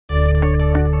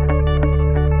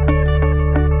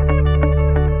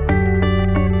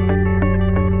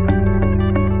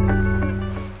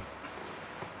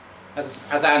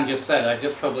as Anne just said, I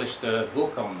just published a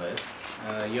book on this,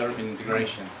 European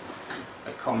Integration,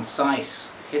 a concise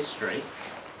history.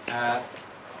 I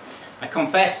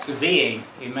confess to being,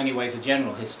 in many ways, a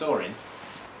general historian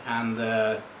and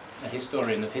a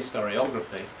historian of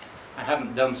historiography. I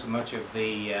haven't done so much of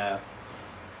the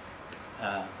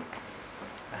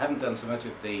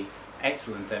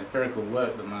excellent empirical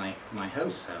work that my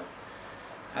hosts have.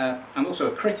 I'm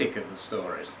also a critic of the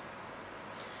stories.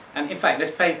 And in fact,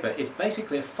 this paper is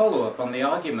basically a follow-up on the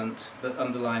argument that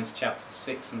underlines chapters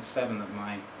 6 and 7 of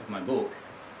my book,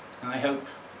 and I hope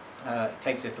it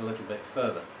takes it a little bit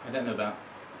further. I don't know about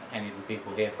any of the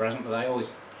people here present, but I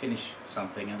always finish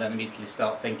something and then immediately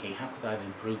start thinking, how could I have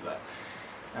improved that?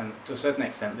 And to a certain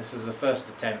extent, this is the first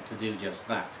attempt to do just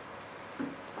that.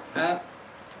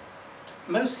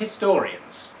 Most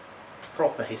historians,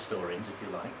 proper historians if you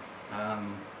like,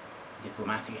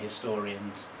 diplomatic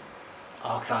historians,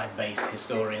 archive-based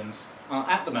historians, are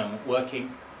at the moment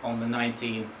working on the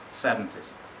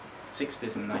 1970s,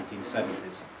 60s and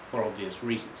 1970s for obvious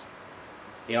reasons.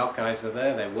 The archives are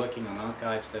there, they're working on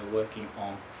archives, they're working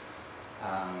on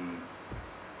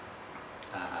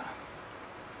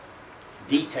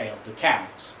detailed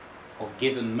accounts of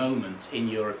given moments in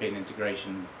European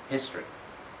integration history.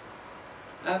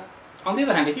 On the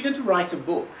other hand, if you're going to write a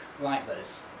book like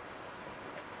this,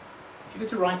 if you're going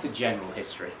to write a general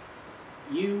history,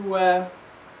 you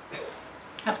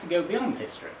have to go beyond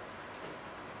history.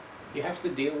 You have to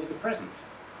deal with the present.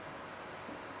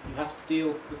 You have to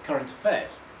deal with current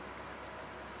affairs.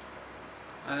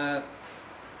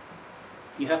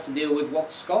 You have to deal with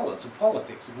what scholars of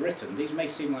politics have written. These may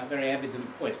seem like very evident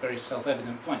points, very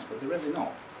self-evident points, but they're really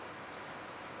not.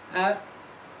 And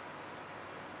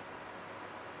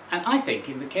I think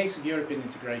in the case of European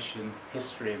integration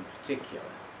history in particular,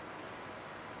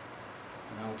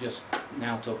 and I'll just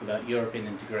now talk about European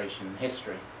integration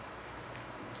history,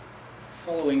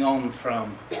 following on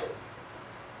from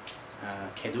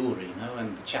Keduri,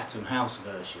 and the Chatham House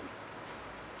version,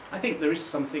 I think there is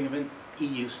something of an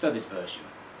EU studies version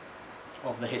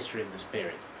of the history of this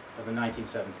period, of the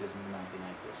 1970s and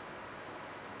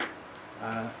the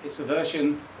 1980s. It's a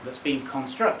version that's been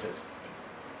constructed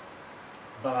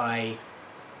by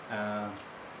the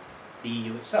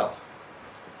EU itself.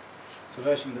 It's a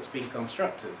version that's been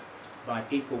constructed by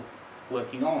people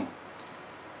working on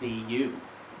the EU,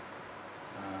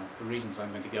 for reasons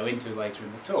I'm going to go into later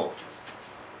in the talk.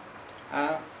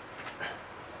 And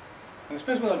I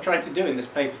suppose what I'm trying to do in this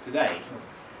paper today,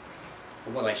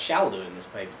 or what I shall do in this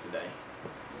paper today,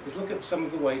 is look at some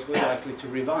of the ways we're likely to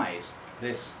revise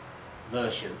this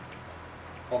version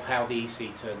of how the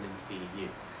EC turned into the EU.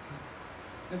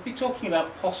 And be talking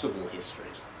about possible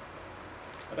histories,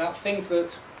 about things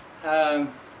that,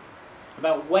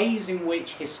 about ways in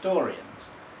which historians,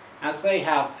 as they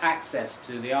have access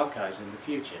to the archives in the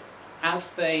future,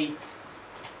 as they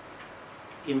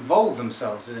involve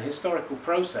themselves in a historical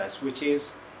process which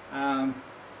is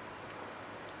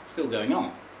still going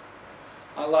on,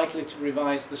 are likely to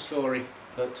revise the story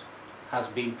that has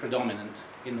been predominant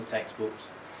in the textbooks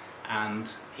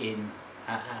and in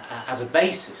as a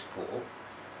basis for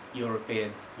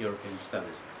European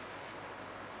studies.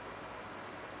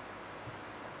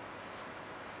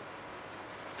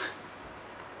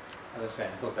 As I say,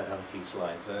 I thought I'd have a few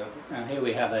slides. Now here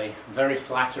we have a very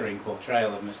flattering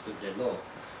portrayal of Mr. Delors.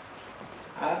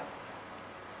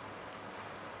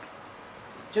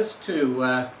 Just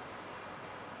to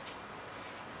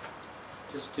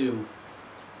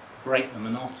break the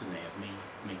monotony of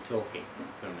me talking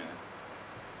for a minute.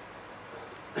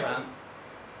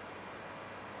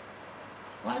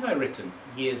 Why have I written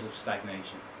Years of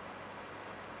Stagnation,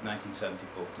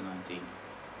 1974 to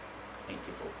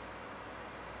 1984?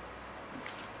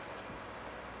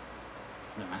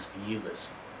 I'm asking you this.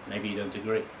 Maybe you don't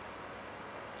agree.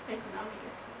 Economic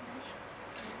stagnation.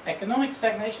 Economic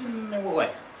stagnation in what way?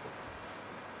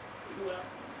 Well,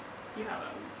 you have an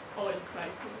oil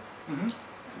crisis. Mm-hmm.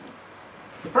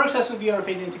 The process of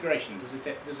European integration,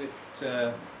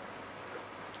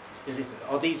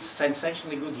 are these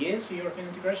sensationally good years for European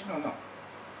integration or not?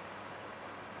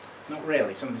 Not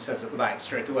really. Somebody says at the back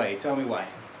straight away. Tell me why.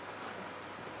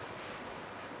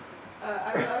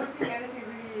 I don't think anything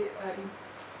really,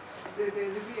 the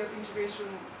degree of integration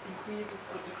increased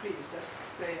or decreased, just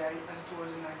stay as it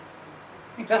was in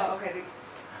 1970. Exactly. Oh, okay,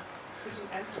 which is an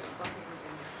answer.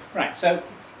 Right, so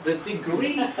the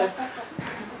degree of...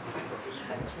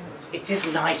 It is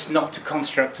nice not to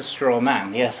construct a straw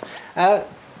man, yes.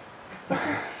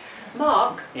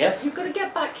 Mark, Yes? you've got to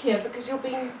get back here because you're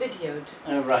being videoed.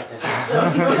 Oh, right, I see. So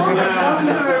you can't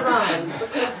wander around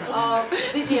because our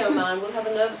video man will have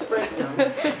a nervous breakdown.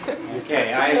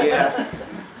 Okay,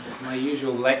 my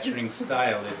usual lecturing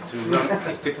style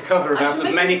is to cover about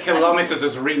as many kilometres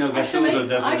as Rino Gattuso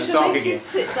does in I the should soccer make you game.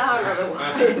 sit down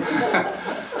otherwise.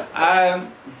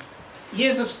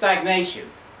 Years of stagnation.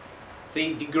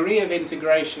 The degree of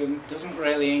integration doesn't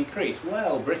really increase.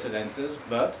 Well, Britain enters,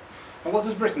 but... And what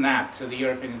does Britain add to the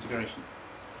European integration?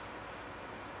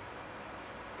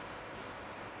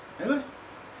 Anyway?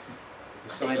 The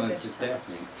silence is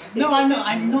deafening. No,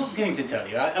 I'm not going to tell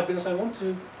you, because I want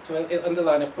to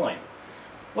underline a point.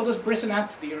 What does Britain add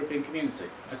to the European community,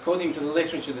 according to the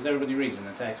literature that everybody reads in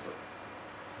the textbook?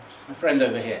 My friend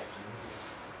over here.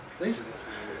 Please?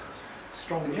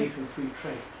 Strong belief in free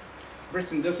trade.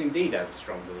 Britain does indeed add a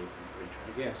strong belief in free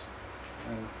trade, yes.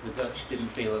 The Dutch didn't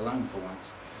feel alone for once.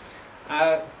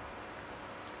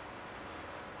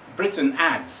 Britain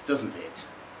adds, doesn't it?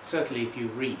 Certainly if you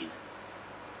read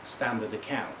standard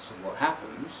accounts of what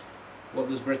happens, what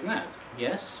does Britain add?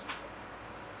 Yes,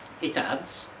 it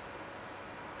adds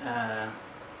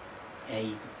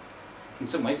in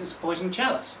some ways it's a poisoned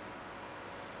chalice.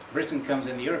 Britain comes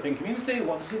in the European community,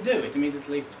 what does it do? It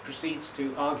immediately proceeds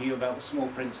to argue about the small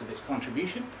print of its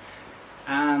contribution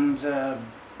and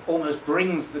almost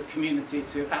brings the community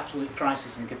to absolute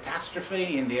crisis and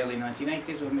catastrophe in the early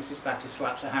 1980s when Mrs. Thatcher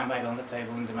slaps her handbag on the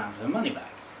table and demands her money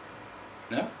back.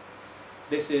 No?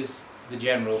 This is the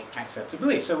general accepted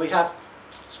belief. So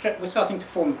we're starting to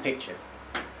form a picture.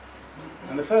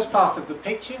 And the first part of the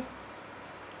picture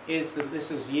is that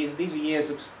these are years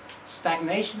of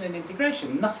stagnation and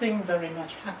integration. Nothing very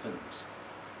much happens.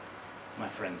 My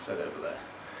friend said over there.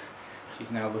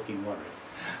 She's now looking worried.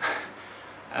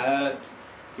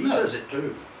 He says it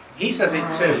too. He says it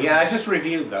too. Yeah, I just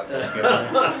reviewed that.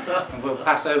 And we'll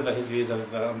pass over his views on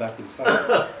that in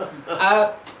silence.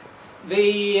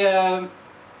 The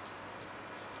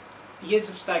years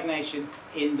of stagnation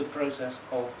in the process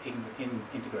of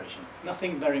integration.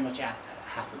 Nothing very much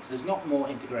happens. There's not more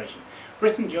integration.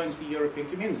 Britain joins the European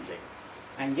community.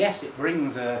 And yes, it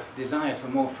brings a desire for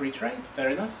more free trade, fair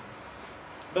enough.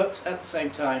 But at the same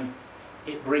time,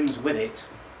 it brings with it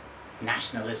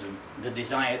nationalism, the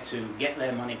desire to get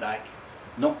their money back,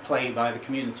 not play by the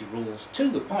community rules, to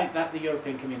the point that the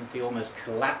European community almost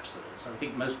collapses. I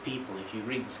think most people, if you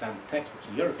read the standard textbooks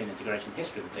of European integration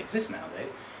history that exists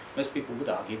nowadays, most people would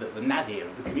argue that the nadir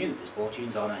of the community's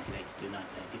fortunes are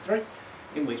 1982-1983,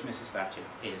 in which Mrs. Thatcher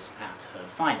is at her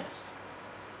finest.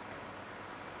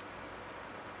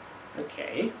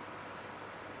 Okay.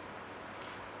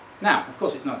 Now, of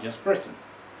course, it's not just Britain.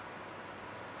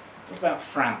 What about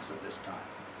France at this time?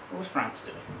 What was France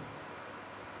doing?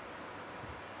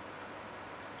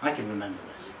 I can remember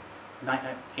this.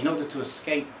 In order to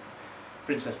escape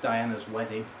Princess Diana's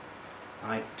wedding,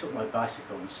 I took my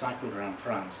bicycle and cycled around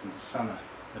France in the summer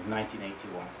of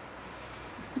 1981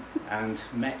 and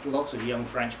met lots of young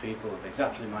French people of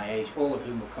exactly my age, all of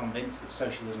whom were convinced that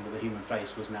socialism with a human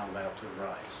face was now about to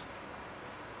arise.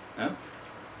 No?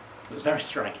 It was very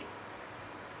striking.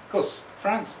 Of course,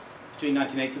 France, between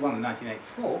 1981 and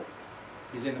 1984,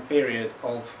 is in a period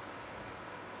of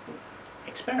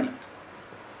experiment,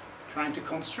 trying to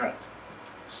construct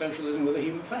socialism with a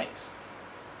human face.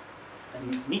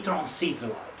 And Mitterrand sees the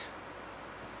light.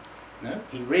 No?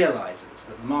 He realizes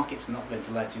that the market's not going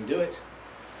to let him do it.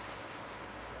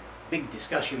 Big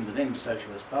discussion within the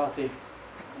Socialist Party,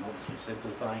 I'm obviously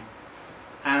simplifying,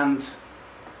 and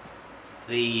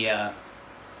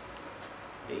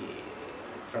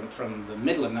from the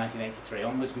middle of 1983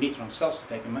 onwards, Mitterrand starts to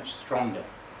take a much stronger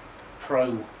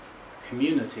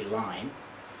pro-community line,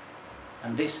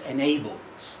 and this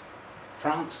enables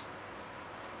France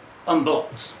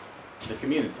unblocks the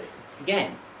community.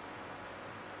 Again,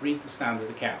 read the standard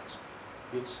accounts.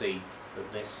 You'll see that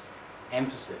this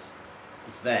emphasis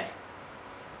is there.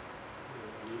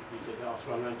 You did that. I was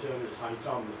running around Germany at the same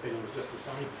time, and the feeling was just the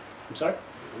same. I'm sorry?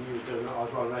 When you were doing that, I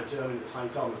was running around Germany at the same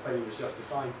time, the feeling was just the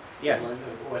same. Yes.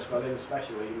 West Berlin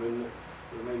especially, when it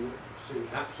seemed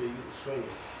absolutely swinging.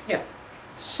 Yeah.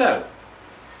 So,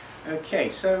 okay,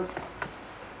 so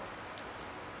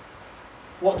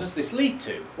what does this lead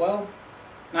to? Well,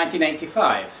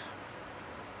 1985.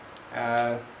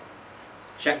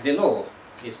 Jacques Delors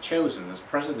is chosen as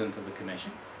president of the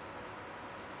Commission.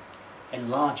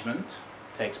 Enlargement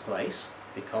takes place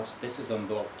because this is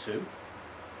unblocked too.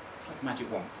 It's like a magic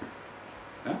wand.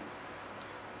 No?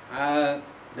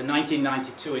 The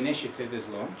 1992 initiative is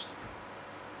launched,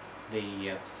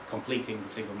 the completing the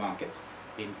single market,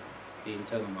 the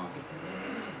internal market.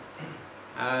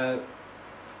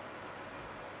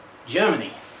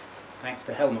 Germany, thanks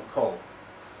to Helmut Kohl,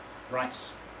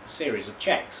 writes a series of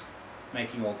checks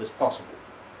making all this possible.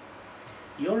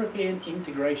 European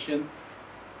integration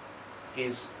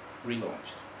is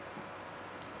relaunched.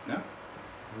 No?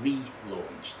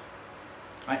 Relaunched.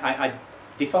 I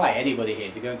defy anybody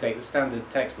here to go and take the standard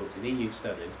textbooks in EU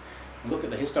studies and look at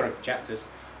the historical chapters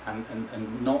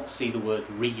and not see the word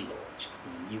relaunched.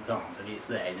 You can't, I mean, it's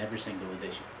there in every single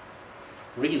edition.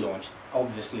 Relaunched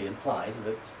obviously implies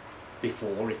that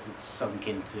before it had sunk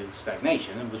into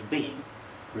stagnation and was being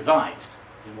revived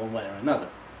in one way or another.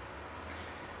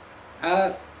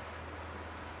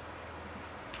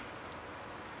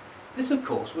 This, of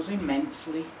course, was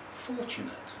immensely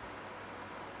fortunate.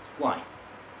 Why?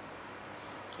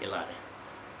 Hilary,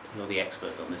 you're the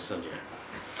expert on this subject.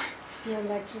 It's your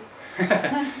lecture.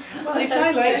 Well, it's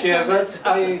my lecture, but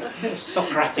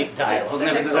Socratic dialogue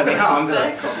never does any harm, does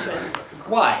it?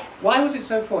 Why? Why was it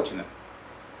so fortunate?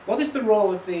 What is the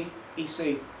role of the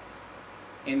EC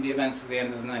in the events of the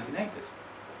end of the 1980s?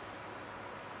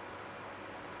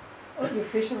 Oh, the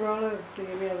official role of the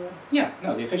real one. Yeah,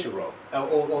 no, the official role.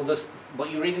 Or what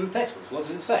you read in the textbooks. What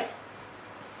does it say?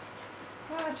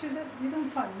 Well, actually, you don't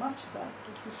find much about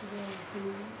the official role of the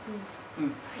EC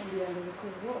in the end of the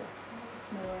Cold War.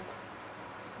 It's more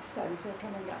studies are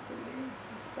coming up in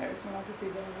the various monography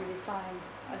that don't really find.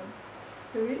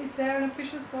 Is there an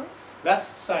official source? That's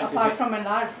scientific. Apart from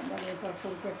enlargement, I mean, apart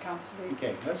from the council.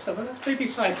 Okay, that's maybe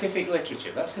scientific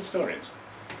literature. That's historians.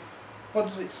 What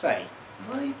does it say?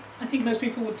 Well, I think most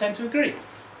people would tend to agree.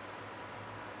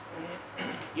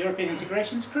 European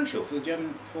integration is crucial for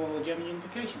German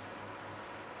unification.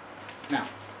 Now,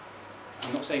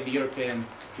 I'm not saying the European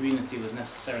community was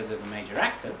necessarily the major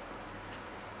actor,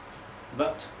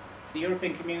 but the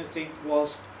European community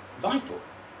was vital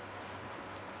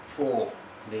for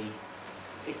the.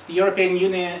 If the European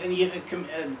Union,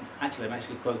 actually I'm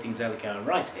actually quoting Zelikow and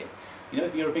Rice here, you know,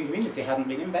 if the European community hadn't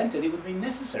been invented, it would have been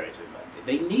necessary to invent it.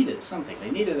 They needed something, they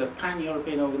needed a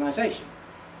pan-European organisation.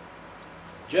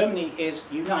 Germany is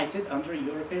united under a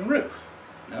European roof.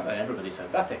 No, everybody's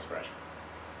heard that expression.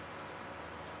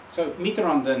 So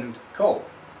Mitterrand and Kohl,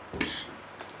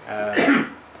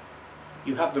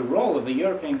 you have the role of the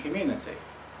European community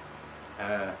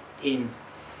in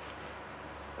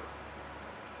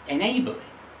enabling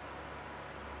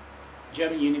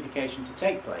German unification to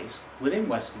take place within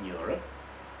Western Europe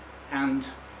and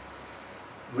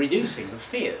reducing the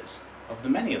fears of the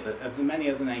many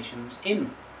other nations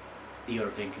in the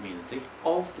European community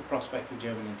of the prospect of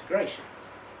German integration.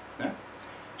 No?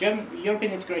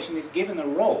 European integration is given a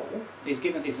role,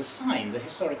 is assigned the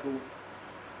historical.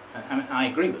 I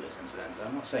agree with this, incidentally.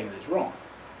 I'm not saying that it's wrong,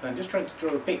 but I'm just trying to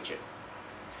draw a picture.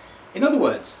 In other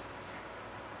words,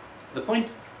 the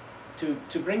point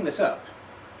to bring this up,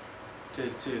 to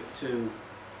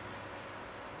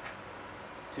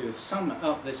sum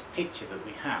up this picture that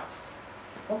we have,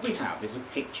 what we have is a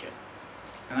picture,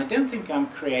 and I don't think I'm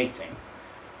creating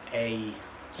a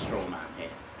straw man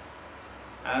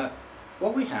here.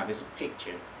 What we have is a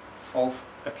picture of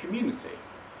a community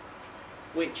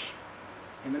which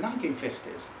in the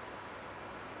 1950s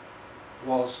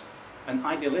was an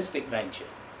idealistic venture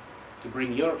to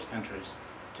bring Europe's countries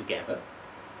together,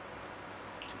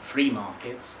 to free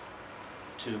markets,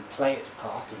 to play its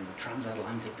part in the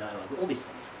transatlantic dialogue, all these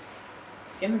things.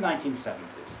 In the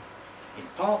 1970s, in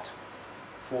part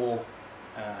for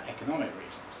economic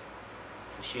reasons,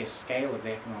 the sheer scale of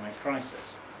the economic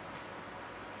crisis,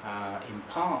 in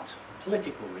part for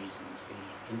political reasons,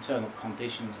 the internal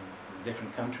conditions in the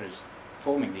different countries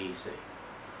forming the EC,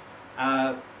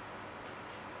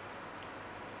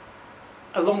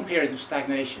 a long period of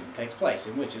stagnation takes place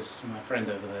in which, as my friend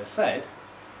over there said,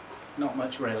 not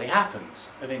much really happens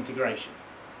of integration.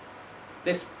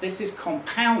 This is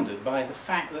compounded by the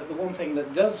fact that the one thing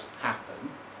that does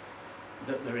happen,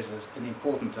 that there is an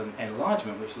important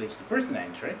enlargement which leads to Britain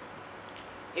entry,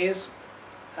 is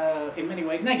in many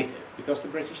ways negative, because the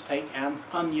British take an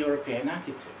un-European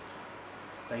attitude.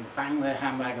 They bang their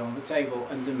handbag on the table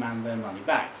and demand their money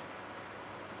back.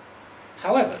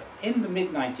 However, in the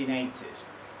mid-1980s,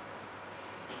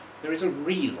 there is a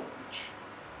relaunch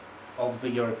of the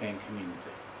European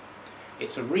community.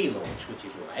 It's a relaunch which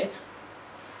is led,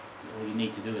 all you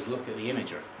need to do is look at the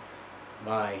imagery,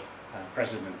 by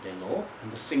President Delors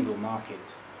and the Single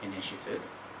Market Initiative,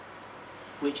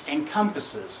 which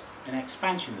encompasses an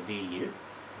expansion of the EU,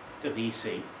 of the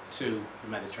EC, to the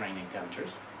Mediterranean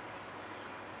countries,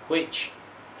 which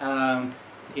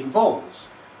involves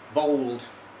bold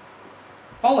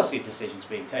policy decisions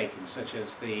being taken, such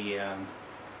as the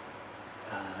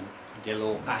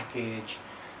Delors package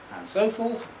and so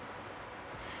forth,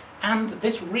 And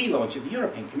this relaunch of the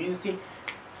European community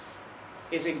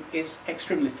is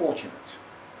extremely fortunate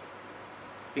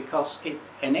because it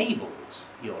enables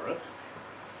Europe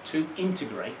to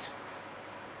integrate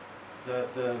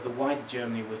the wider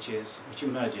Germany which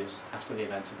emerges after the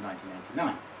events of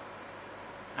 1989.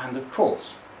 And of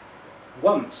course,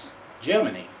 once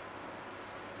Germany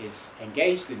is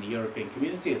engaged in the European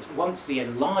community, once the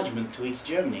enlargement to East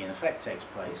Germany in effect takes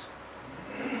place,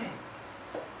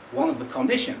 one of the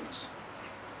conditions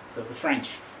that the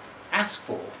French ask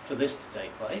for this to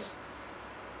take place,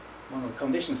 one of the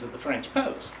conditions that the French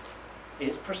pose,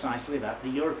 is precisely that the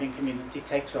European community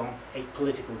takes on a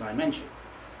political dimension.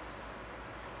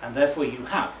 And therefore you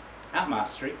have, at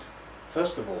Maastricht,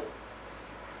 first of all,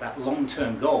 that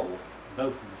long-term goal,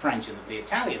 both of the French and of the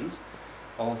Italians,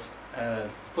 of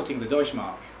putting the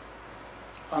Deutschmark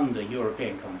under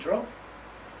European control,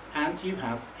 and you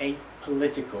have a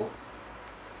political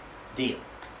deal.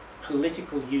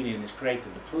 Political union is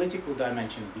created. The political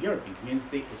dimension of the European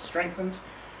community is strengthened.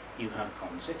 You have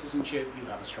common citizenship, you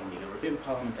have a stronger European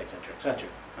Parliament, etc., etc.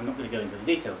 I'm not going to go into the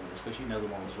details of this because you know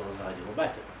them all as well as I do or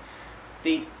better.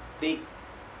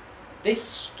 This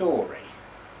story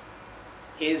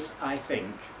is, I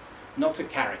think, not a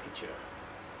caricature.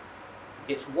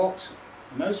 It's what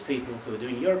most people who are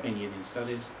doing European Union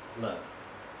studies learn.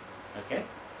 Okay?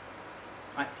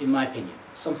 In my opinion,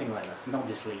 something like that. And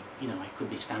obviously, you know, I could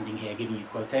be standing here giving you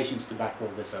quotations to back all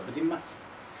this up, but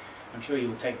I'm sure you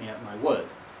will take me at my word.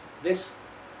 This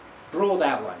broad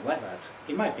outline like that,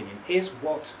 in my opinion, is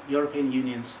what European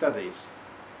Union studies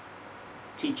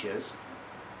teaches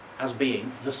as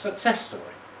being the success story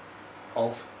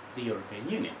of the European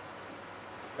Union,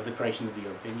 of the creation of the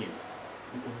European Union.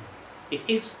 It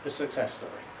is a success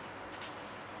story.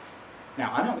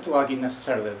 Now, I'm not going to argue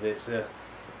necessarily that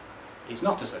it's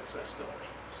not a success story,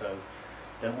 so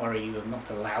don't worry, you have not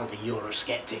allowed a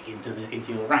Eurosceptic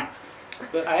into your ranks.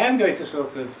 But I am going to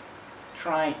sort of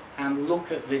try and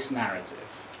look at this narrative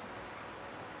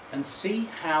and see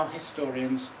how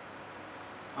historians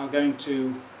are going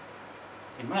to,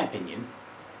 in my opinion,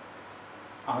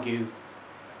 argue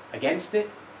against it,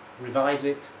 revise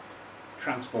it,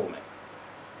 transform it.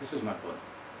 This is my point.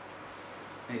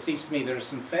 And it seems to me there are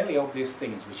some fairly obvious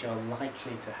things which are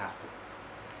likely to happen.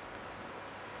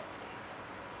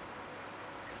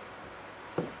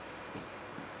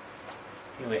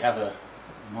 Here we have a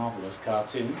marvellous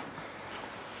cartoon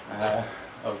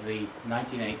of the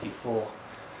 1984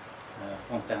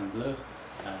 Fontainebleau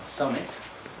summit.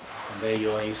 And there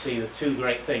you are, you see the two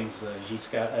great things,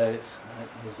 Giscard, it's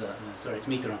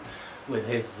Mitterrand, with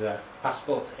his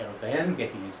passport européen,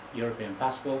 getting his European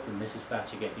passport, and Mrs.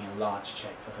 Thatcher getting a large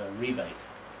cheque for her rebate.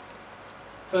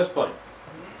 First point.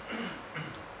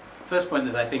 First point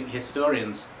that I think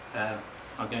historians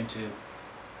are going to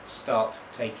start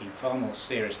taking far more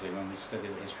seriously when we study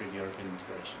the history of European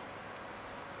integration.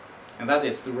 And that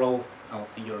is the role of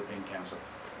the European Council.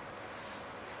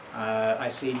 I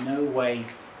see no way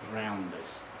around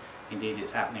this. Indeed,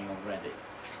 it's happening already.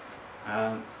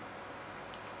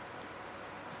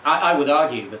 I would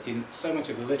argue that in so much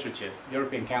of the literature,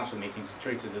 European Council meetings are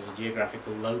treated as a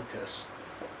geographical locus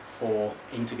for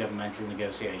intergovernmental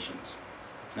negotiations.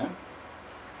 No?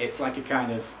 It's like a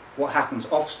kind of what happens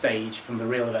off stage from the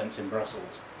real events in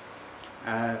Brussels.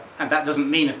 And that doesn't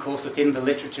mean, of course, that in the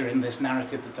literature, in this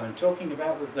narrative that I'm talking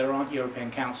about, that there aren't European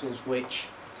councils which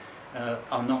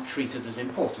are not treated as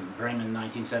important. Bremen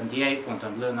 1978,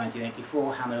 Fontainebleau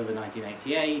 1984, Hanover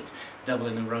 1988,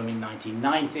 Dublin and Rome in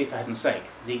 1990, for heaven's sake.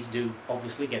 These do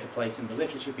obviously get a place in the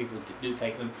literature, people do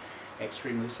take them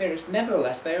extremely serious.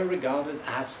 Nevertheless, they are regarded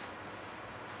as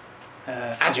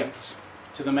adjuncts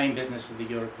to the main business of the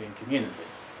European community,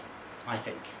 I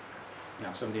think.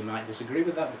 Now, somebody might disagree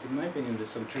with that, but in my opinion, there's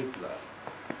some truth to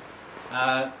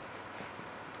that.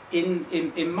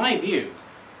 In my view,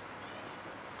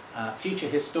 future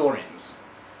historians,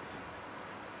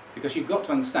 because you've got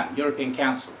to understand, European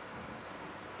Council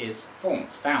is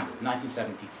founded in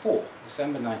 1974,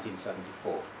 December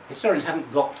 1974. Historians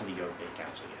haven't got to the European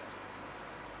Council yet.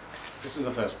 This is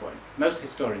the first point. Most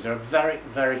historians, there are very,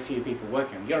 very few people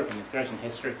working on European integration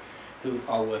history who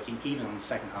are working even on the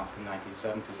second half of the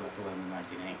 1970s, let alone the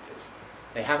 1980s.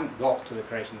 They haven't got to the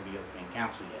creation of the European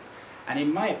Council yet. And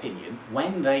in my opinion,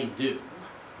 when they do,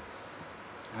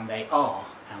 and they are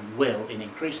and will in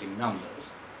increasing numbers,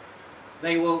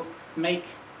 they will make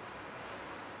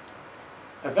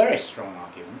a very strong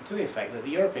argument to the effect that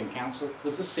the European Council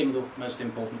was the single most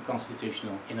important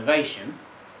constitutional innovation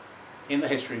in the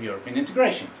history of European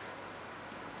integration.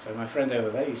 So my friend over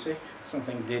there, you see,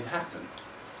 something did happen.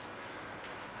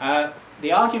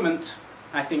 The argument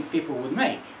I think people would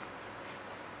make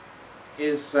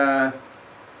is that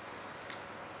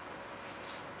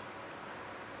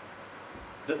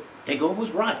de Gaulle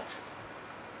was right,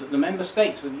 that the member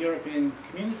states of the European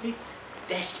community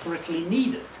desperately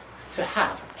needed to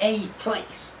have a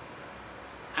place,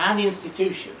 an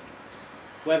institution,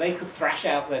 where they could thrash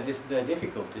out their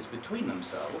difficulties between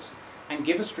themselves and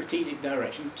give a strategic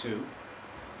direction to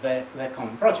their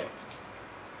common project.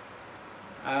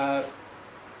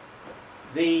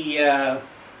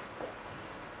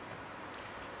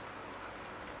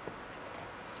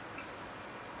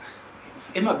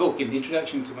 In my book, in the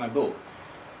introduction to my book,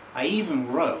 I even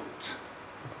wrote,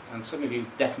 and some of you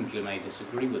definitely may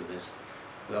disagree with this,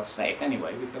 but I'll say it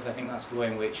anyway because I think that's the way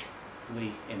in which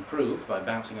we improve, by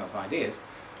bouncing off ideas.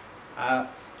 I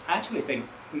actually think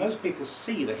most people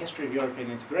see the history of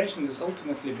European integration as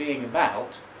ultimately being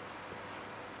about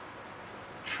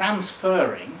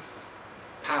transferring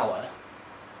power,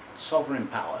 sovereign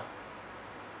power,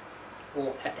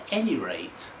 or at any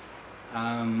rate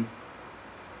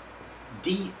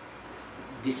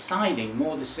deciding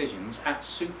more decisions at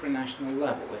supranational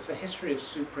level. It's a history of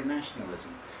supranationalism.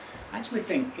 I actually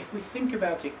think, if we think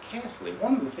about it carefully,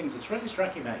 one of the things that's really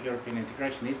striking about European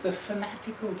integration is the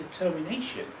fanatical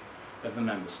determination of the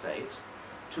member states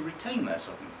to retain their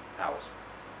sovereign powers.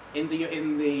 In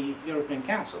the European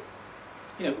Council,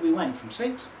 you know, we went from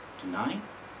 6 to 9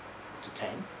 to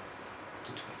 10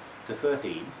 to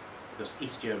 13, because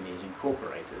East Germany is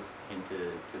incorporated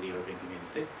into the European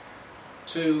community,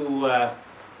 to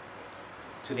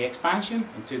the expansion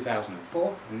in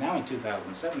 2004, and now in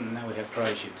 2007, and now we have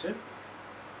Croatia too.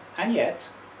 And yet,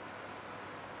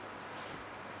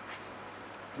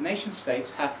 the nation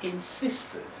states have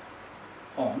insisted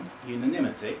on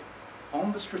unanimity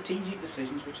on the strategic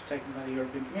decisions which are taken by the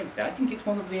European community. I think it's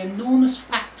one of the enormous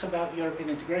facts about European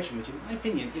integration, which in my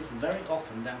opinion is very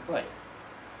often downplayed.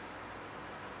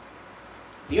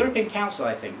 The European Council,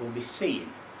 I think, will be seen.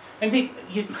 I think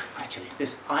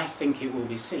it will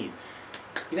be seen.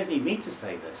 You don't need me to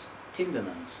say this.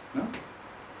 Tindemans, no?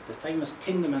 The famous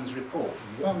Tindemans report,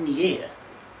 1 year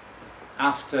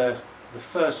after the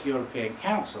first European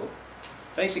Council,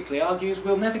 basically argues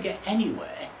we'll never get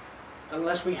anywhere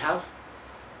unless we have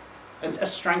a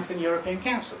strengthened European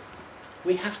Council.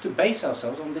 We have to base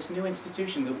ourselves on this new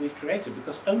institution that we've created,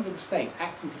 because only the states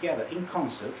acting together in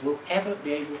concert will ever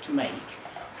be able to make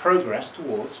progress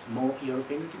towards more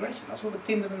European integration. That's what the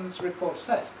Tindemans report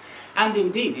says. And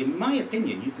indeed, in my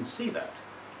opinion, you can see that.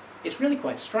 It's really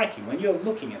quite striking when you're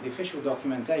looking at the official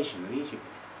documentation of the issue.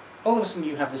 All of a sudden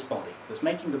you have this body that's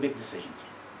making the big decisions.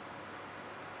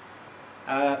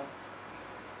 I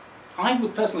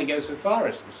would personally go so far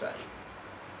as to say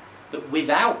that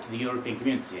without the European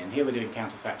community, and here we're doing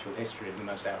counterfactual history of the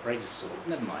most outrageous sort,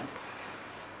 never mind,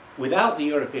 without the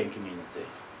European community,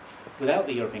 without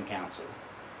the European Council,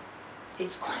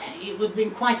 it would have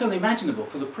been quite unimaginable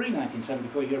for the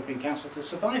pre-1974 European Council to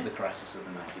survive the crisis of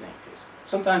the 1980s.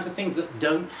 Sometimes the things that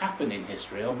don't happen in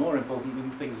history are more important than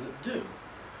the things that do.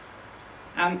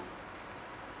 And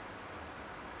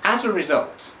as a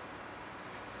result,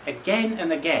 again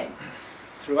and again,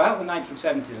 throughout the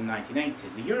 1970s and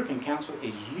 1980s, the European Council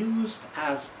is used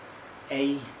as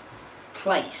a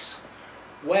place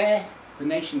where the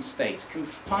nation states can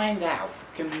find out,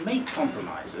 can make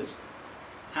compromises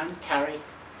and carry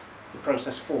the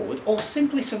process forward, or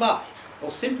simply survive, or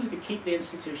simply to keep the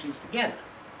institutions together.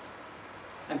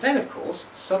 And then, of course,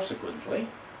 subsequently,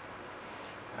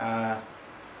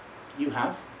 you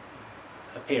have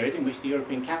a period in which the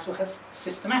European Council has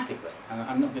systematically, and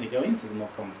I'm not going to go into the more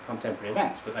contemporary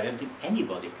events, but I don't think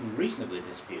anybody can reasonably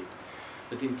dispute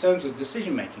that in terms of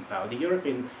decision-making power, the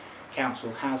European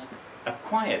Council has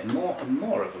acquired more and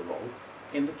more of a role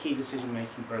in the key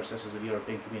decision-making processes of the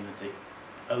European community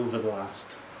over the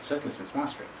last, certainly since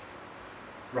Maastricht.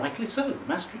 Rightly so. The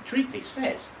Maastricht Treaty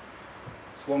says,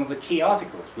 it's one of the key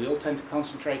articles, we all tend to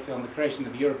concentrate on the creation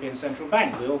of the European Central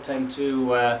Bank, we all tend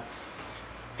to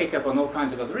pick up on all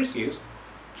kinds of other issues.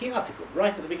 Key article,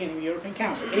 right at the beginning of the European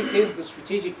Council. It is the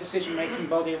strategic decision-making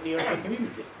body of the European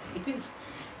community. It is.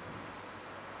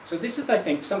 So this is, I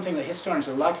think, something that historians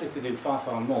are likely to do far,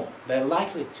 far more. They're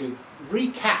likely to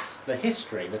recast the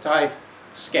history that I've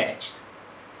sketched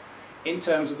in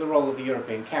terms of the role of the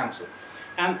European Council.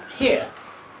 And here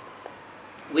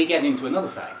we get into another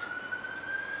fact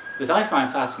that I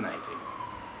find fascinating.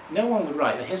 No one would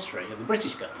write the history of the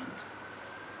British government.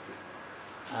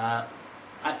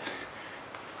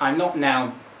 I'm not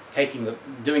now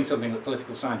doing something that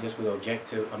political scientists will object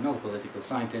to. I'm not a political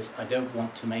scientist. I don't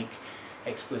want to make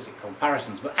explicit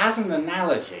comparisons. But as an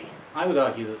analogy, I would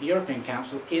argue that the European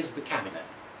Council is the cabinet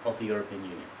of the European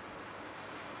Union.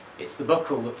 It's the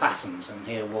buckle that fastens, and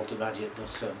here Walter Bagehot does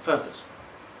serve a purpose.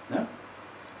 No?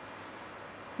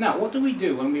 Now, what do we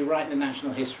do when we write the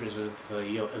national histories of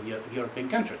European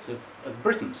countries, of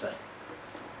Britain, say?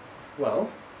 Well,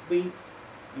 we're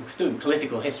doing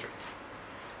political history.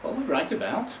 Well, we write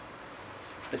about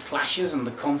the clashes and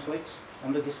the conflicts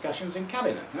and the discussions in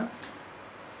cabinet, no?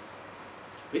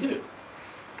 We do.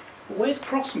 But where's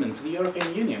Crossman for the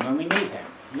European Union when we need him?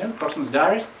 You know, Crossman's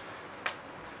diaries,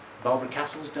 Barbara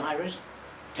Castle's diaries,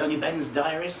 Tony Benn's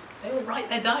diaries, they all write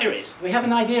their diaries. We have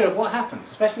an idea of what happened,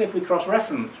 especially if we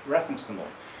cross-reference them all.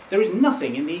 There is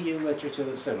nothing in the EU literature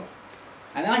that's similar.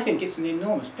 And I think it's an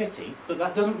enormous pity, but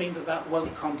that doesn't mean that that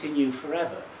won't continue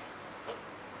forever.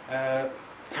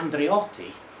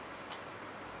 Andreotti,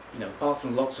 you know, apart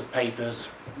from lots of papers,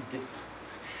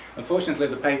 unfortunately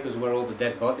the papers where all the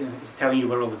dead bodies, telling you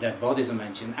where all the dead bodies are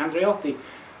mentioned, Andreotti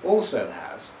also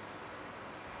has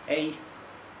a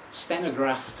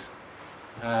stenographed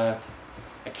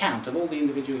account of all the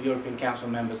individual European Council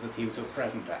members that he was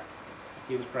present at.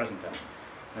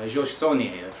 Georges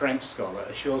Saunier, a French scholar,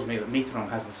 assures me that Mitterrand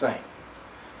has the same.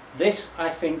 This, I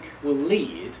think, will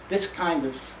lead, this kind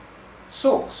of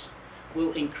source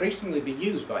will increasingly be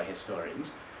used by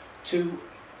historians to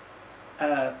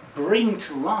bring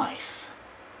to life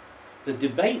the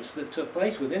debates that took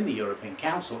place within the European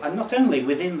Council, and not only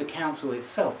within the Council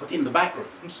itself, but in the back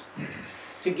rooms,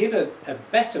 to give a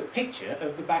better picture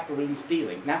of the back rooms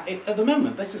dealing. Now, at the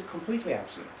moment, this is completely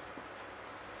absent.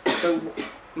 So,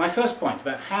 my first point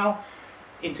about how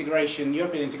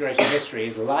European integration history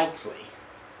is likely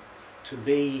to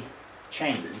be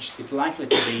changed, is likely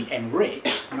to be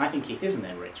enriched, and I think it is an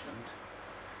enrichment,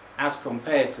 as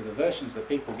compared to the versions that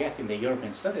people get in their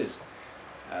European studies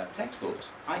textbooks,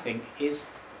 I think is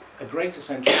a greater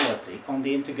centrality on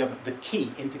the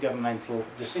key intergovernmental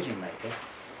decision maker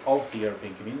of the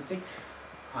European community.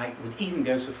 I would even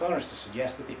go so far as to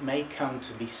suggest that it may come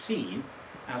to be seen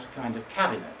as a kind of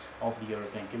cabinet of the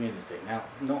European community. Now,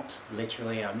 not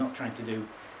literally, I'm not trying to do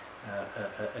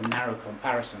a narrow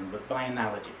comparison, but by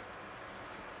analogy.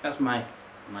 That's my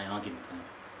argument.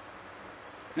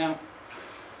 Now,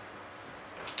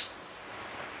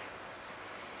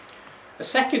 a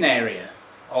second area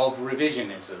of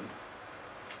revisionism,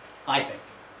 I think,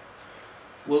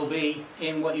 will be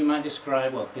in what you might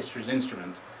describe, well, history's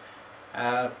instrument,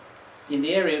 in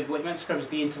the area of what you might describe as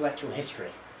the intellectual history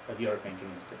of European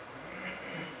community.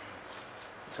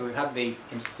 So we've had the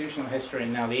institutional history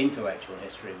and now the intellectual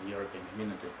history of the European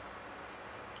community.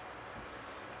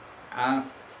 I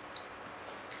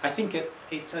think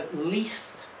it's at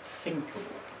least thinkable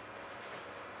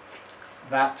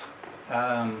that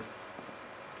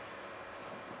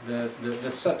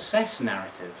the success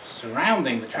narrative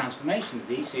surrounding the transformation of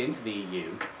the EC into the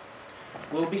EU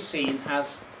will be seen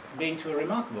as being to a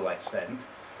remarkable extent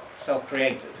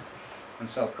self-created and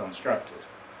self-constructed.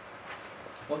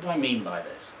 What do I mean by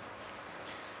this?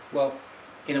 Well,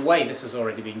 in a way this has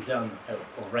already been done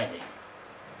already.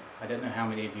 I don't know how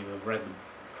many of you have read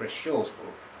Chris Shaw's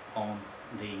book on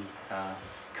the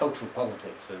cultural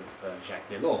politics of Jacques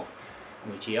Delors,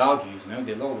 in which he argues,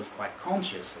 Delors was quite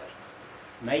consciously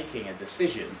making a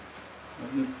decision,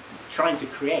 trying to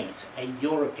create a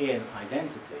European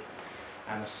identity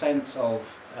and a sense of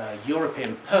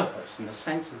European purpose, and a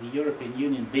sense of the European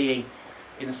Union being,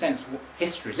 in a sense,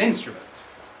 history's instrument,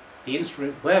 the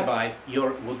instrument whereby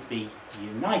Europe would be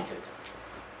united.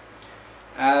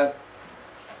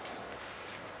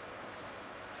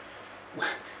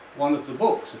 One of the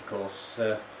books, of course,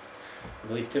 I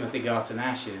believe Timothy Garton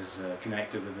Ash is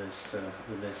connected with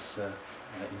this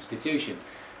institution.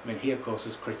 I mean, he of course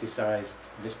has criticised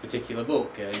this particular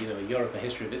book, A Europe, A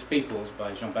History of Its Peoples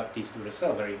by Jean-Baptiste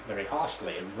Duresel very, very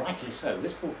harshly, and rightly so.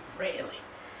 This book really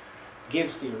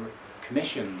gives the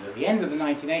commission at the end of the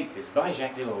 1980s by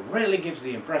Jacques Delors, really gives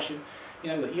the impression,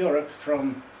 that Europe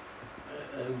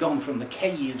gone from the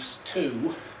caves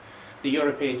to the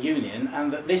European Union,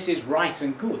 and that this is right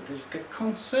and good. There's a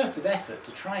concerted effort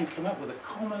to try and come up with a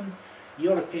common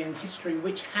European history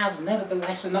which has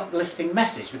nevertheless an uplifting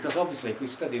message, because obviously if we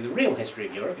study the real history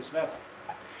of Europe, it's about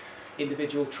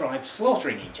individual tribes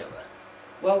slaughtering each other.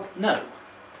 Well, no.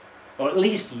 Or at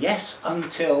least yes,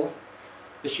 until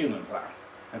the Schuman Plan.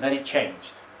 And then it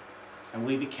changed. And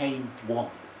we became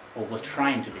one, or were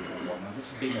trying to become one. And this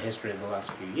has been the history of the last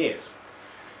few years.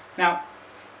 Now,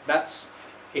 that's,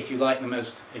 if you like, the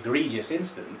most egregious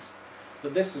instance,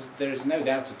 but there is no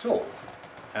doubt at all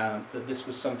that this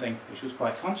was something which was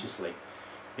quite consciously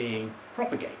being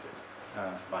propagated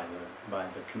by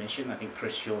the Commission. I think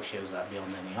Chris Shaw shows that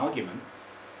beyond any argument.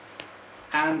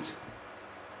 And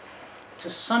to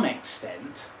some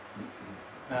extent,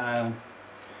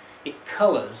 it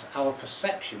colours our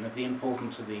perception of the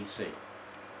importance of the EC.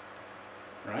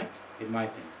 Right? In my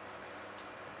opinion.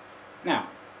 Now,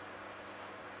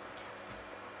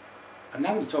 I'm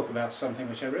now going to talk about something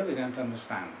which I really don't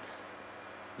understand,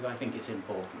 but I think it's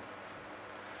important.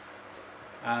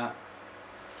 And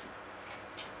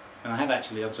I have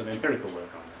actually done some empirical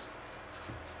work on this.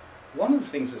 One of the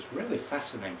things that's really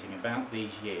fascinating about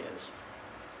these years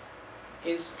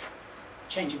is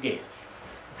change of gear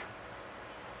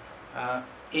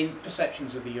in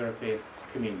perceptions of the European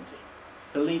community.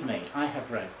 Believe me, I have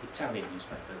read Italian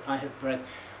newspapers, I have read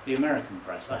the American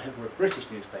press, I have read British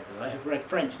newspapers, I have read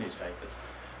French newspapers.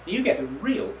 You get a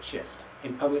real shift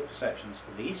in public perceptions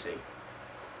of the EC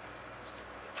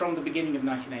from the beginning of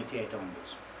 1988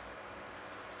 onwards.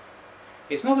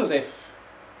 It's not as if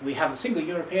we have the Single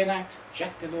European Act,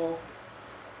 Jacques Delors,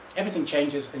 everything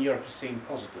changes and Europe is seen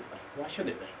positively. Why should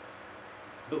it be?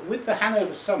 But with the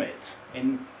Hanover Summit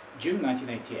in June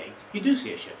 1988, you do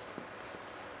see a shift.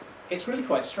 It's really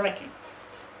quite striking.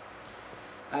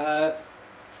 And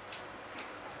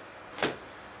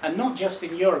not just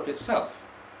in Europe itself.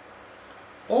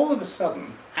 All of a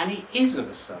sudden, and it is of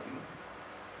a sudden,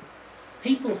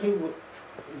 people who were,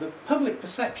 the public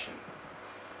perception,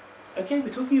 okay,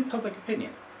 we're talking of public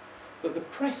opinion, but the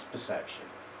press perception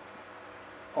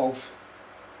of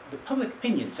the public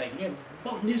opinion saying, you know,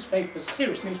 what newspapers,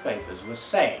 serious newspapers, were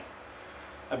saying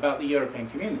about the European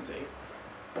community,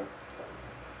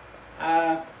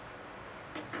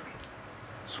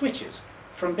 switches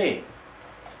from being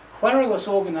querulous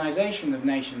organisation of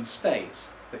nation states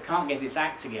that can't get its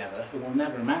act together, who will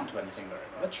never amount to anything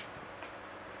very much,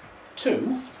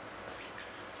 to,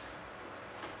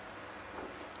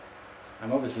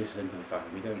 I'm obviously simplifying,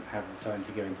 we don't have the time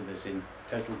to go into this in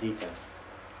total detail,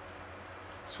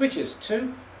 switches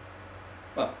to,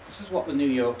 well, this is what the New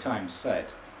York Times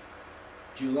said,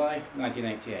 July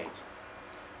 1988.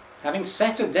 Having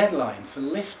set a deadline for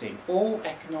lifting all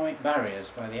economic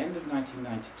barriers by the end of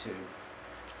 1992,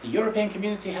 the European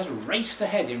community has raced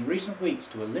ahead in recent weeks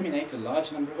to eliminate a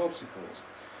large number of obstacles.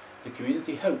 The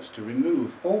community hopes to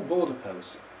remove all border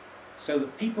posts so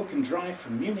that people can drive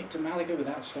from Munich to Malaga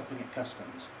without stopping at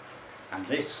customs. And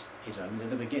this is only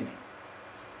the beginning.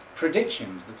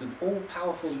 Predictions that an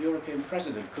all-powerful European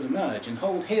president could emerge and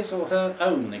hold his or her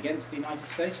own against the United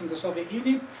States and the Soviet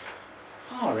Union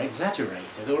are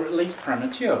exaggerated, or at least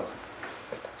premature.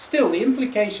 Still, the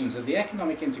implications of the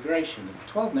economic integration of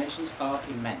the 12 nations are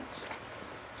immense.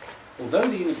 Although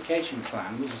the unification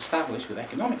plan was established with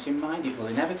economics in mind, it will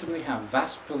inevitably have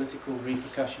vast political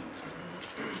repercussions.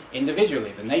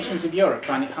 Individually, the nations of Europe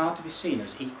find it hard to be seen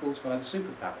as equals by the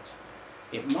superpowers.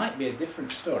 It might be a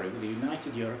different story with a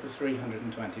united Europe of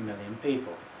 320 million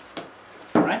people.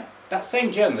 Right? That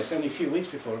same journalist, only a few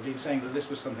weeks before, had been saying that this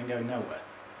was something going nowhere.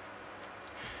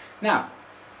 Now,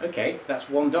 okay, that's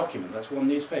one document, that's one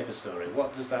newspaper story.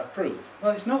 What does that prove?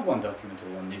 Well, it's not one document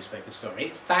or one newspaper story,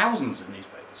 it's thousands of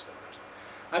newspaper stories.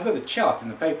 I've got a chart in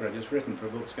the paper I've just written for a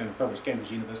book that's going to publish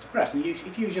Cambridge University Press, and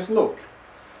if you just look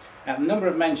at the number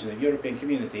of mentions of European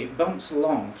community, it bumps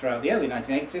along throughout the early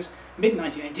 1980s,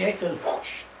 mid-1988 goes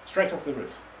whoosh, straight off the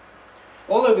roof.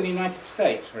 All over the United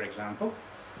States, for example,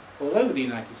 all over the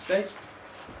United States,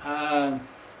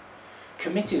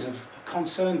 committees of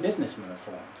concerned businessmen are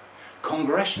formed.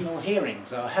 Congressional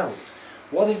hearings are held.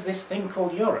 What is this thing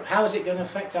called Europe? How is it going to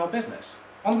affect our business?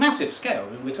 On a massive scale.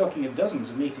 I mean, we're talking of dozens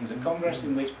of meetings at Congress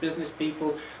in which business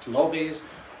people, lobbies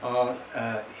are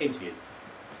interviewed.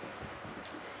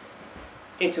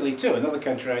 Italy too, another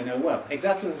country I know well.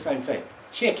 Exactly the same thing.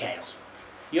 Sheer chaos.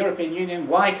 European Union,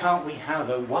 why can't we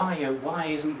have oh why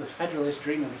isn't the federalist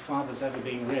dream of the fathers ever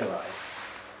being realised?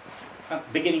 At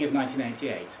the beginning of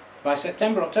 1988. By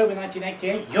September, October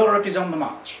 1988, Europe is on the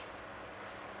march.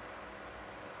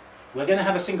 We're going to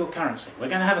have a single currency. We're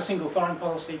going to have a single foreign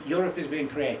policy. Europe is being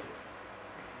created.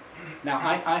 Now,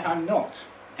 I'm not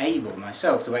able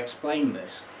myself to explain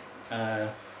this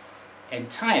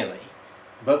entirely,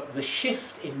 but the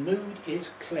shift in mood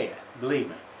is clear, believe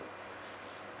me.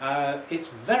 It's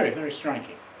very, very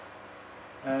striking.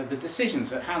 The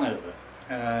decisions at Hanover,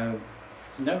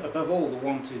 note above all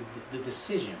the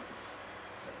decision.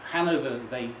 Hanover,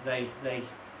 they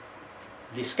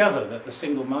discover that the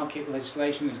single market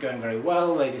legislation is going very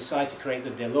well. They decide to create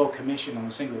the Delors Commission on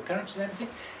the single currency and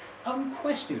everything.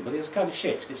 Unquestionably, it's a kind of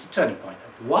shift. It's a turning point.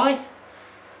 Why?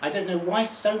 I don't know why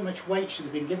so much weight should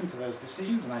have been given to those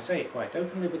decisions, and I say it quite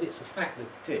openly, but it's a fact that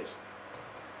it is.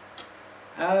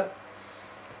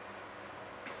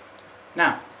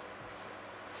 Now,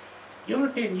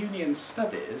 European Union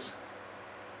studies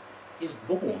is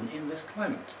born in this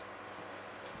climate.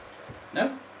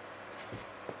 No?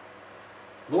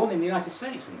 Born in the United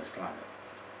States in this climate.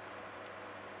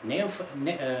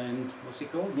 What's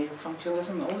it called?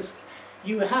 Neo-functionalism, all this.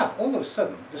 You have, all of a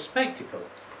sudden, the spectacle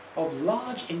of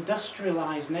large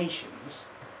industrialized nations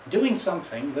doing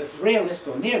something that realist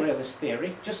or near-realist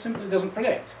theory just simply doesn't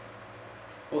predict.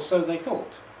 Or so they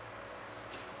thought.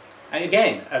 And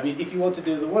again, I mean, if you want to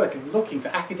do the work of looking for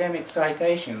academic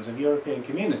citations of European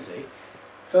community,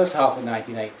 first half of the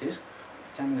 1980s,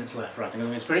 10 minutes left, writing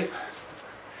on the spirit.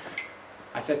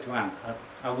 I said to Anne,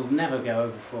 I will never go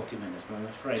over 40 minutes, but I'm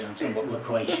afraid I'm somewhat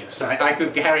loquacious. I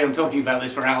could carry on talking about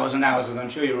this for hours and hours, and I'm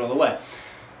sure you're all aware.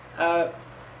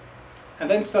 And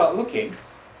then start looking,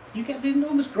 you get the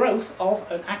enormous growth of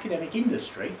an academic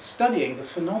industry studying the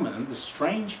phenomenon, the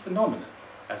strange phenomenon,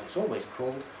 as it's always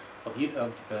called, of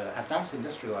advanced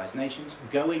industrialized nations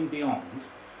going beyond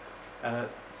the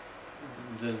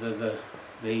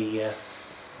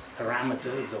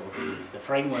parameters or the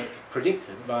framework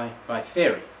predicted by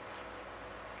theory.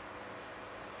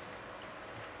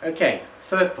 Okay,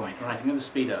 third point. Right, I'm going to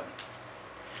speed up.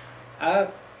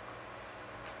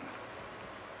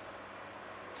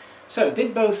 So,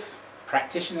 did both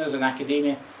practitioners and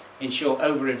academia, in short,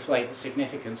 overinflate the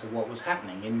significance of what was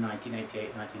happening in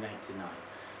 1988, 1989?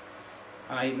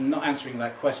 I'm not answering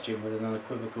that question with an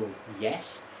unequivocal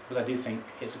yes, but I do think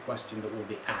it's a question that will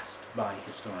be asked by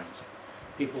historians.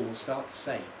 People will start to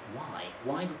say, why?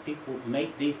 Why do people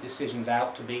make these decisions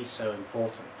out to be so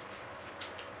important?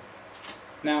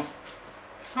 Now,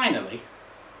 finally,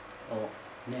 or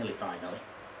nearly finally,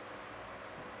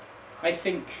 I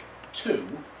think too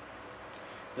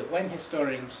that when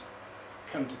historians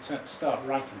come to start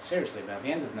writing seriously about the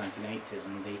end of the 1980s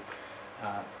and the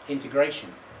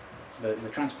integration, the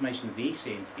transformation of the EC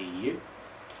into the EU,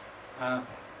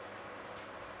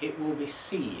 it will be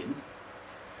seen,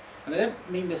 and I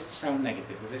don't mean this to sound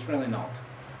negative, because it's really not,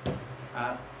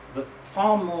 but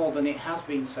far more than it has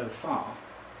been so far,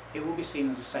 it will be seen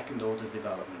as a second-order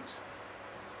development.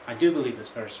 I do believe this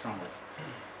very strongly,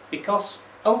 because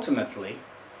ultimately,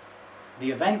 the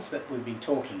events that we've been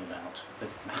talking about, the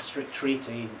Maastricht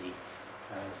Treaty, the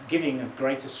giving of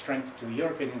greater strength to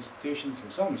European institutions,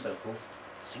 and so on and so forth,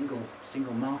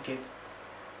 single market,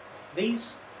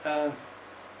 these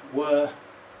were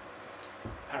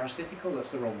parasitical,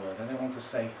 that's the wrong word, I don't want to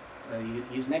say,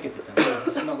 use negative sense,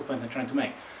 this is not the point I'm trying to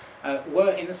make,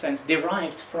 were in a sense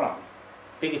derived from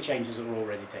bigger changes that were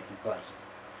already taking place.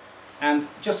 And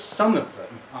just some of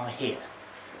them are here.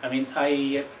 I mean,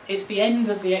 it's the end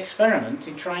of the experiment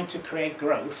in trying to create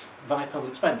growth via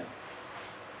public spending.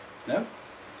 No?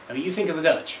 I mean, you think of the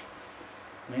Dutch.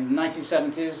 I mean, the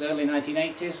 1970s, early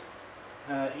 1980s,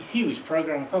 a huge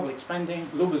program of public spending.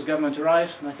 Luber's government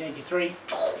arrives, 1983,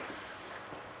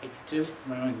 82,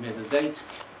 remind me of the date.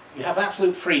 You have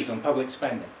absolute freeze on public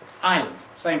spending. Ireland,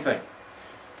 same thing.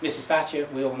 Mrs. Thatcher,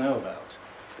 we all know about.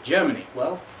 Germany,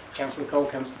 well, Chancellor Kohl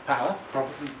comes to power,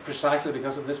 probably precisely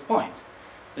because of this point.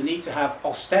 The need to have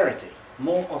austerity,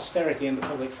 more austerity in the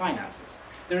public finances.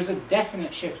 There is a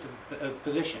definite shift of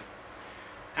position.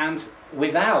 And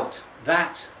without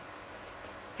that,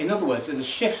 in other words, there's a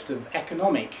shift of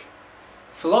economic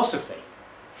philosophy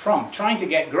from trying to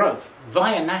get growth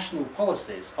via national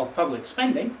policies of public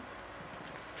spending,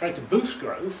 trying to boost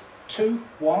growth, to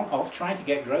one of trying to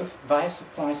get growth via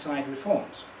supply-side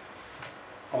reforms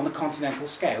on a continental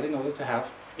scale in order to have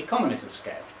economies of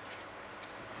scale.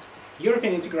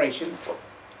 European integration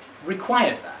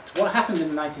required that. What happened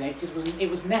in the 1980s was it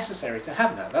was necessary to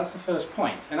have that. That's the first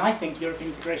point. And I think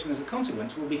European integration as a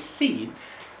consequence will be seen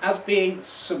as being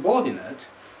subordinate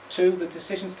to the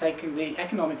decisions taken, the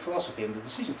economic philosophy and the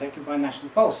decisions taken by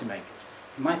national policymakers,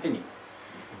 in my opinion.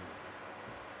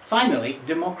 Finally,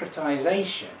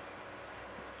 democratization.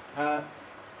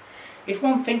 If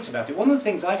one thinks about it, one of the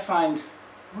things I find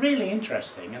really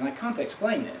interesting, and I can't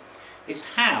explain it, is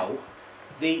how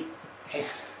the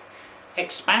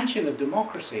expansion of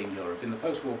democracy in Europe in the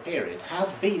post-war period has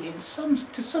been,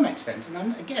 to some extent,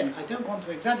 and again, I don't want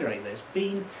to exaggerate this,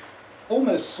 been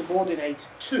almost subordinate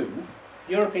to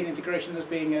European integration as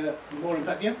being a more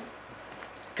impactful.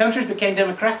 Countries became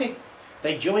democratic.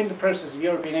 They joined the process of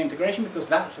European integration because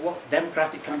that's what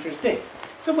democratic countries did.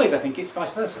 In some ways, I think it's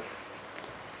vice versa.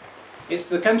 It's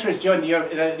the countries joined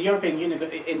the European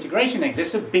integration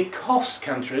existed because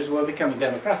countries were becoming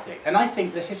democratic. And I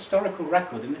think the historical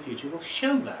record in the future will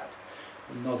show that.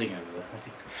 I'm nodding over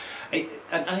there,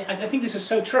 I think this is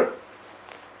so true.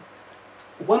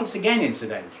 Once again,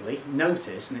 incidentally,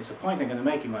 notice, and it's a point I'm going to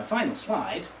make in my final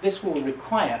slide, this will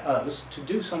require us to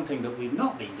do something that we've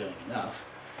not been doing enough,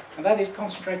 and that is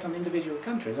concentrate on individual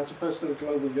countries as opposed to the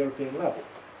global European level.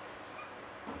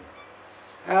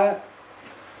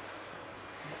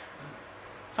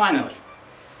 Finally,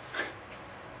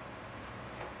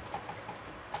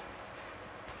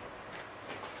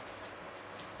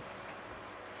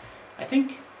 I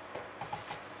think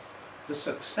the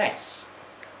success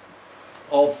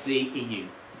of the EU,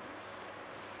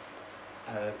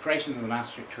 creation of the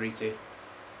Maastricht Treaty,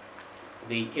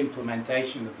 the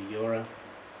implementation of the euro,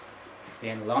 the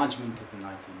enlargement of the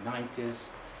 1990s,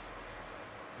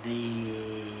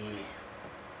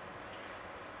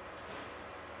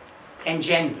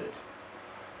 engendered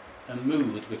a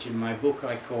mood which in my book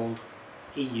I called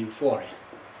EU-phoria.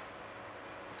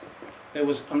 There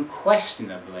was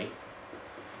unquestionably,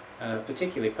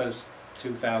 particularly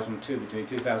post-2002, between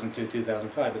 2002 and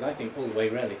 2005, but I think all the way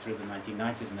really through the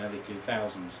 1990s and early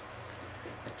 2000s,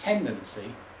 a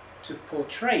tendency to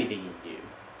portray the EU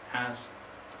as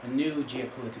a new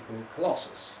geopolitical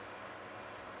colossus,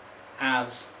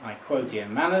 as, I quote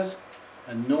Ian Manners,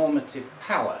 a normative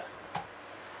power,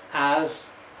 as,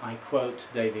 I quote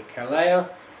David Caleo,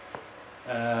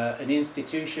 an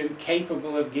institution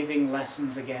capable of giving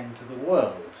lessons again to the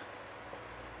world,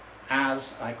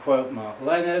 as, I quote Mark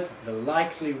Leonard, the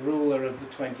likely ruler of the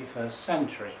 21st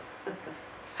century,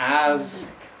 as,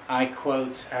 I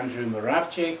quote Andrew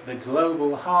Moravcsik, the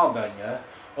global harbinger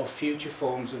of future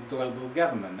forms of global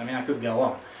government. I mean, I could go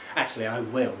on. Actually, I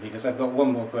will, because I've got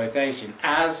one more quotation.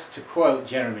 As, to quote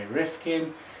Jeremy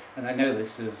Rifkin, and I know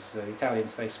this is,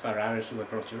 Italians say sparare sulla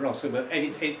croce rossa, but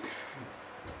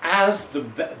as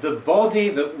the body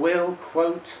that will,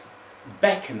 quote,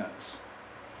 beckon us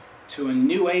to a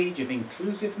new age of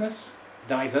inclusiveness,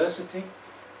 diversity,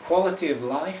 quality of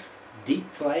life, deep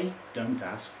play, don't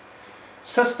ask,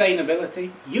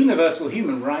 sustainability, universal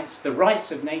human rights, the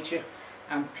rights of nature,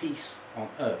 and peace on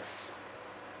earth.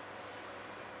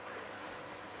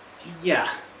 Yeah,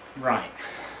 right.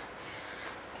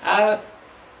 I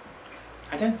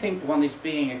don't think one is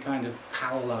being a kind of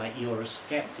Powellite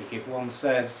Eurosceptic if one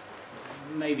says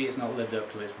maybe it's not lived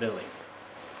up to its billing.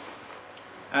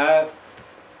 I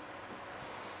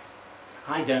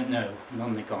don't know, I'm not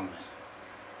an economist,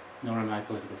 nor am I a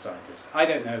political scientist. I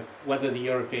don't know whether the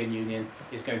European Union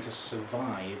is going to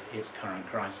survive its current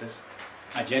crisis.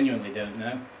 I genuinely don't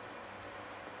know.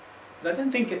 But I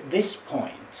don't think at this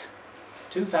point,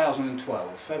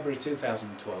 2012, February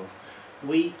 2012,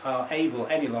 we are able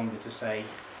any longer to say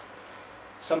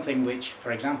something which,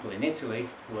 for example, in Italy,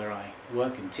 where I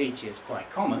work and teach, is quite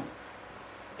common.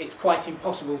 It's quite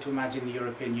impossible to imagine the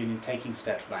European Union taking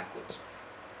steps backwards.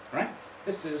 Right?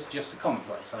 This is just a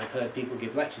commonplace. I've heard people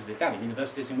give lectures at Italian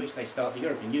universities in which they start the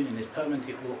European Union is permanent,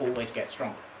 it will always get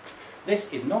stronger. This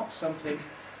is not something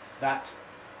that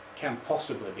can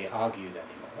possibly be argued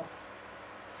anymore.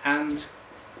 And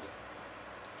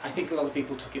I think a lot of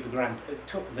people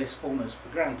took this almost for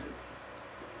granted.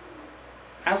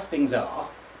 As things are,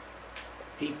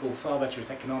 people far better at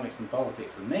economics and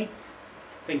politics than me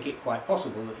think it quite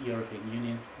possible that the European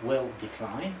Union will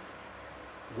decline,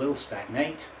 will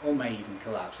stagnate, or may even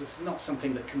collapse. This is not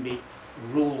something that can be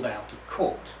ruled out of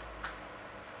court.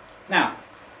 Now,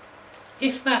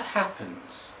 if that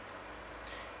happens,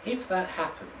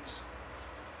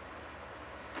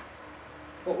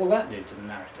 what will that do to the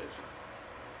narrative?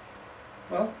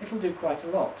 Well, it'll do quite a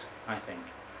lot, I think.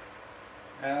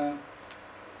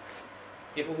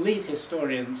 It will lead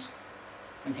historians,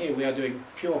 and here we are doing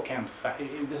pure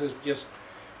counterfact. This is just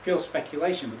pure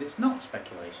speculation, but it's not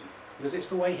speculation, because it's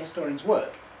the way historians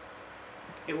work.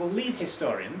 It will lead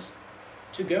historians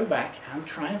to go back and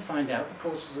try and find out the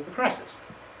causes of the crisis,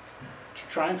 to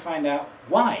try and find out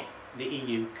why the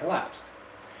EU collapsed.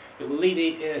 It will lead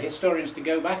historians to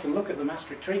go back and look at the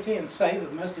Maastricht Treaty and say that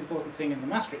the most important thing in the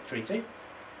Maastricht Treaty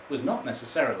was not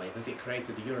necessarily that it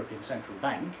created the European Central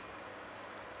Bank,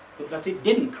 but that it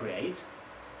didn't create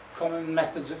common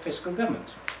methods of fiscal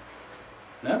government.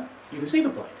 No? You can see the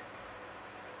point.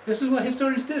 This is what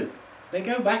historians do. They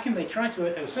go back and they try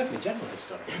to, certainly general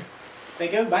historians, they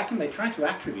go back and they try to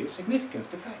attribute significance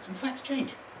to facts, and facts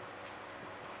change.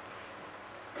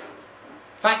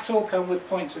 Facts all come with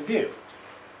points of view.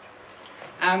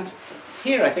 And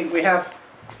here I think we have,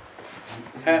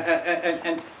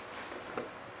 and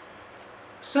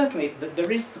certainly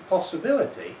there is the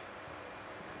possibility,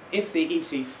 if the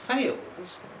EC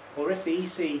fails, or if the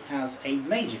EC has a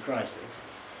major crisis,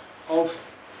 of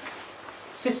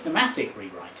systematic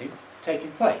rewriting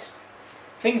taking place.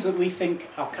 Things that we think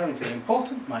are currently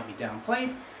important might be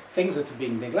downplayed, things that have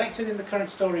been neglected in the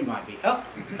current story might be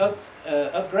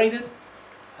upgraded,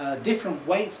 different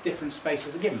weights, different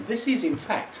spaces are given. This is in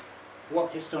fact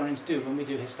what historians do when we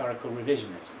do historical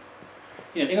revisionism.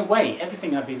 You know, in a way,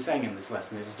 everything I've been saying in this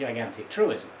lesson is a gigantic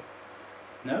truism.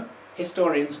 No?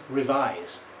 Historians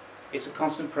revise. It's a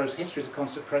constant process. History is a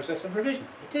constant process of revision.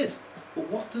 It is. But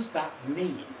what does that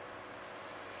mean?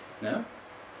 No?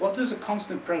 What does a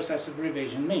constant process of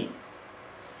revision mean?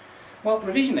 Well,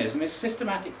 revisionism is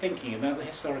systematic thinking about the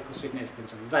historical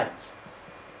significance of events.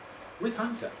 With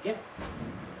hindsight, yeah.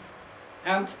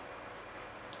 And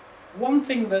one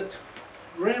thing that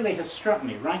really has struck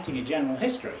me writing a general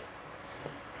history,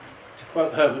 to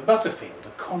quote Herbert Butterfield,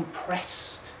 a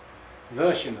compressed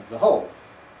version of the whole,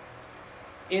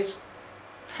 is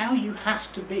how you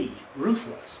have to be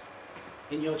ruthless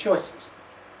in your choices.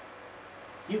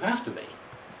 You have to be.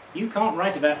 You can't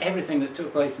write about everything that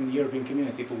took place in the European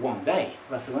community for one day,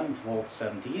 let alone for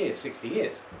 70 years, 60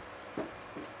 years.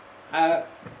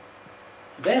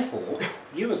 Therefore,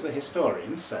 you as the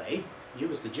historians say,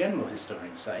 you as the general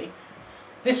historians say,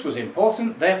 this was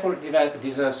important, therefore it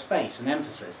deserves space and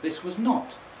emphasis. This was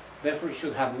not, therefore it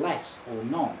should have less or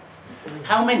none.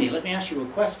 How many, let me ask you a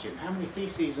question, how many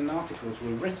theses and articles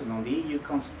were written on the EU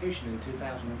Constitution in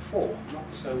 2004,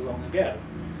 not so long ago?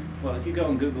 Well, if you go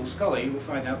on Google Scholar, you will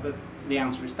find out that the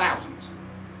answer is thousands.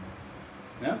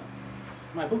 No?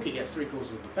 My book, it gets 3/4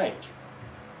 of the page.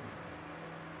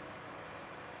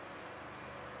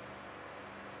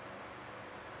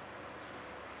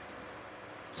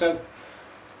 So,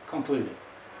 concluding.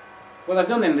 What I've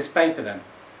done in this paper then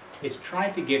is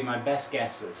try to give my best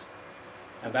guesses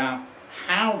about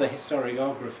how the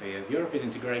historiography of European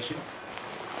integration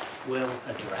will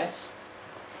address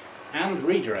and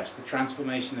redress the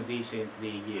transformation of the EC into the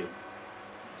EU.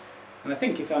 And I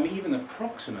think if I'm even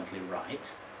approximately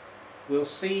right, we'll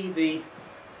see the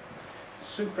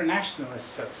supranationalist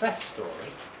success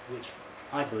story, which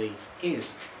I believe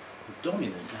is the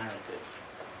dominant narrative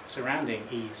surrounding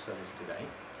EU studies today.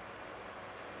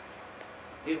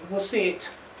 We'll see it,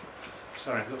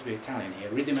 sorry I've got to be Italian here,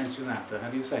 ridimensionato, how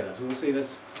do you say that? We'll see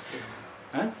this,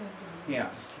 huh?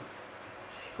 Yes.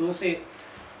 We'll see it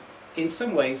in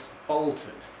some ways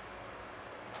altered.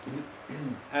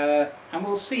 And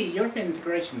we'll see European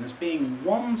integration as being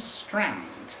one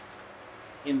strand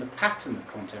in the pattern of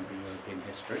contemporary European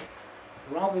history,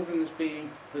 rather than as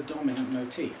being the dominant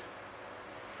motif.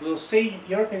 We'll see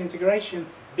European integration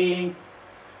being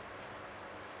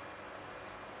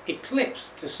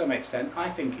eclipsed to some extent, I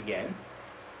think again,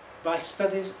 by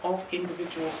studies of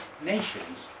individual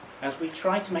nations as we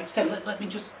try to make sense. Let me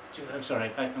just, I'm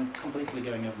sorry, I'm completely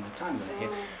going over my time limit here,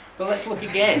 but let's look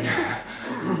again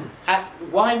at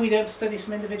why we don't study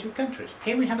some individual countries.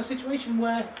 Here we have a situation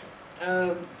where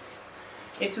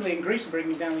Italy and Greece are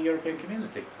bringing down the European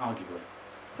community, arguably.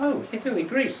 Oh, Italy,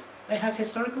 Greece, they have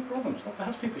historical problems. Well,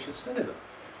 perhaps people should study them.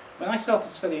 When I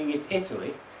started studying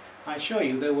Italy, I assure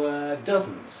you there were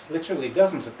dozens, literally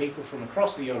dozens of people from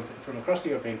across the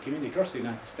European community, across the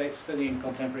United States, studying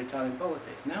contemporary Italian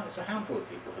politics. Now it's a handful of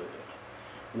people who are doing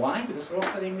it. Why? Because we're all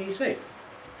studying the EC.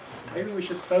 Maybe we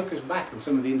should focus back on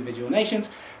some of the individual nations.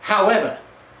 However,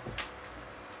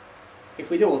 if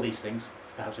we do all these things,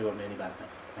 perhaps it won't be any bad thing.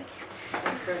 Thank you.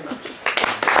 Thank you very much.